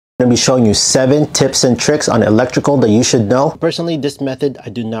I'm going to be showing you 7 tips and tricks on electrical that you should know. Personally, this method I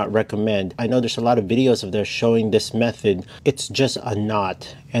do not recommend. I know there's a lot of videos of theirs showing this method. It's just a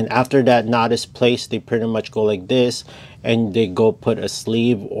knot, and after that knot is placed, they pretty much go like this, and they go put a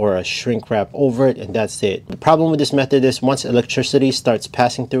sleeve or a shrink wrap over it, and that's it. The problem with this method is once electricity starts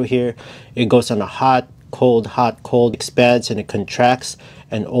passing through here, it goes on a hot, cold, expands and it contracts,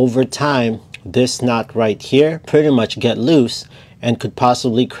 and over time this knot right here pretty much get loose and could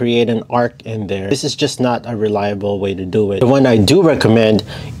possibly create an arc in there. This is just not a reliable way to do it. The one I do recommend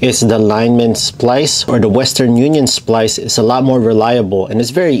is the lineman splice, or the Western Union splice. Is a lot more reliable and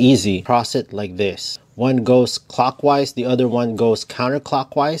it's very easy. Cross it like this. One goes clockwise, the other one goes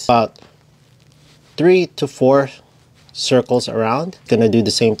counterclockwise, about 3 to 4 circles around. Gonna do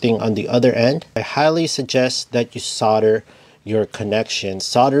the same thing on the other end. I highly suggest that you solder your connection.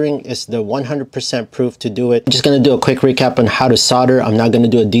 Soldering is the 100% proof to do it. I'm just going to do a quick recap on how to solder. I'm not going to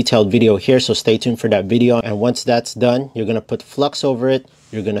do a detailed video here, so stay tuned for that video. And once that's done, you're going to put flux over it.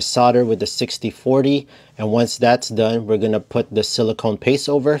 You're going to solder with the 60-40, and once that's done, we're going to put the silicone paste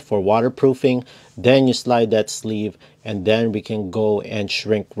over for waterproofing. Then you slide that sleeve, and then we can go and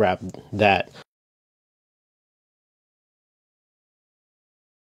shrink wrap that.